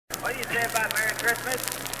say about Merry Christmas?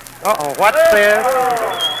 Uh-oh, what's this? How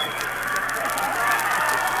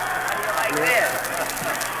do you like this?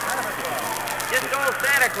 Just old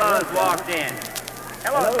Santa Claus walked in.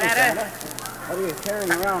 Hello, Santa. What are you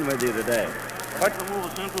carrying around with you today? What's the move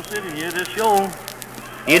of Central City here this show?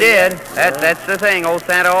 You did. That's the thing. Old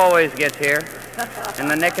Santa always gets here in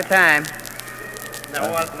the nick of time.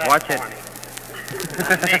 Watch it.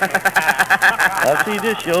 I see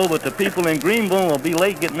this show, but the people in Greenville will be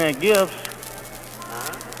late getting their gifts.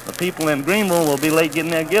 The people in Greenville will be late getting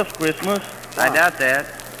their gifts Christmas. I doubt that.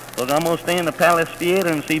 Because I'm going to stay in the Palace Theater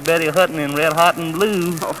and see Betty Hutton in Red, Hot, and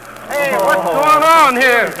Blue. Hey, what's going on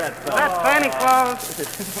here? Is that Santa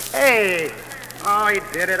Claus? Hey. Oh, he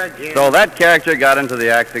did it again. So that character got into the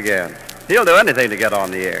act again. He'll do anything to get on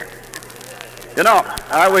the air. You know,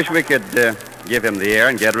 I wish we could give him the air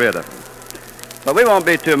and get rid of him. But we won't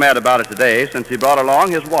be too mad about it today, since he brought along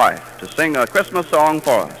his wife to sing a Christmas song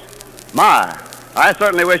for us. My, I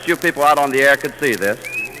certainly wish you people out on the air could see this.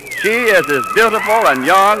 She is as beautiful and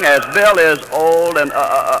young as Bill is old and,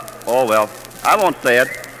 oh, well, I won't say it.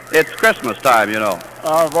 It's Christmas time, you know.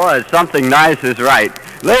 Oh, boy, something nice is right.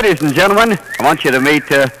 Ladies and gentlemen, I want you to meet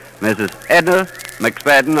Mrs. Edna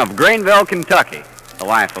McSpedden of Greenville, Kentucky, the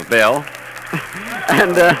wife of Bill.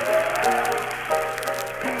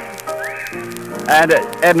 And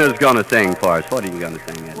Edna's going to sing for us. What are you going to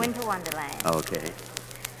sing, Edna? Winter Wonderland. Okay.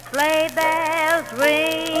 Sleigh bells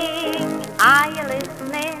ring, are you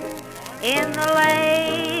listening? In the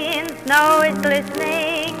lane, snow is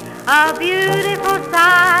glistening. A beautiful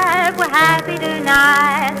sight, we're happy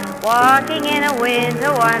tonight, walking in a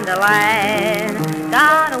winter wonderland.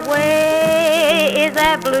 Gone away is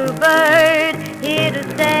that bluebird, here to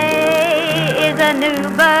stay is a new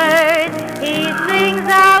bird. He sings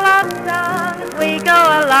our love song as we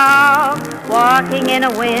go along, walking in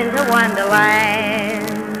a winter wonderland.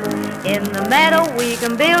 In the meadow we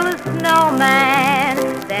can build a snowman,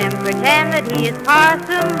 then pretend that he is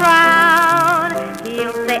Parson Brown.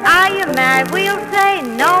 He'll say, are you married? We'll say,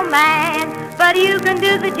 no, man, but you can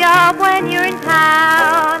do the job when you're in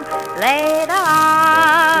town. Later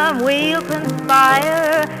on we'll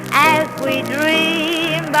conspire as we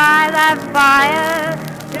dream by that fire,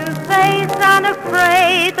 to face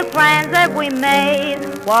unafraid the plans that we made,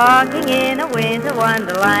 walking in a winter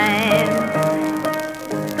wonderland.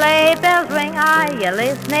 Sleigh bells ring, are you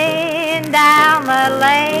listening? Down the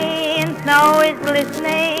lane, snow is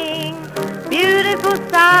glistening. Beautiful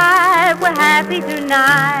sight, we're happy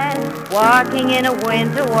tonight, walking in a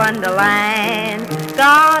winter wonderland.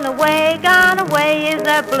 Gone away is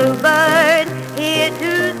that bluebird, here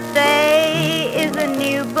to stay is a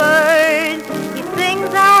new bird. He sings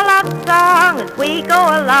our love song as we go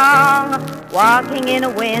along, walking in a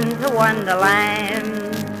winter wonderland.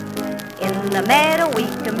 In the meadow we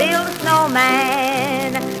can build a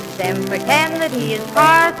snowman, then pretend that he is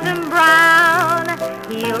Parson Brown.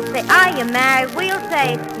 He'll say, are you married? We'll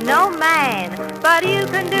say, no, man, but you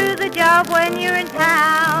can do the job when you're in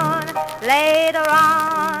town. Later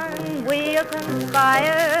on we'll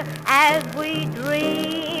conspire as we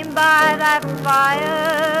dream by that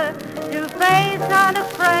fire, to face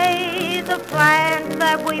unafraid the plans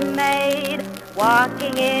that we made,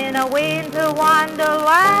 walking in a winter wonderland.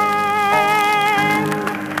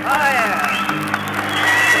 Oh, yeah.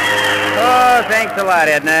 Oh, thanks a lot,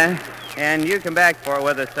 Edna. And you come back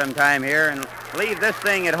with us sometime here and leave this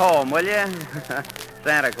thing at home, will you?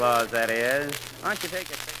 Santa Claus, that is. Why don't you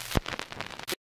take it?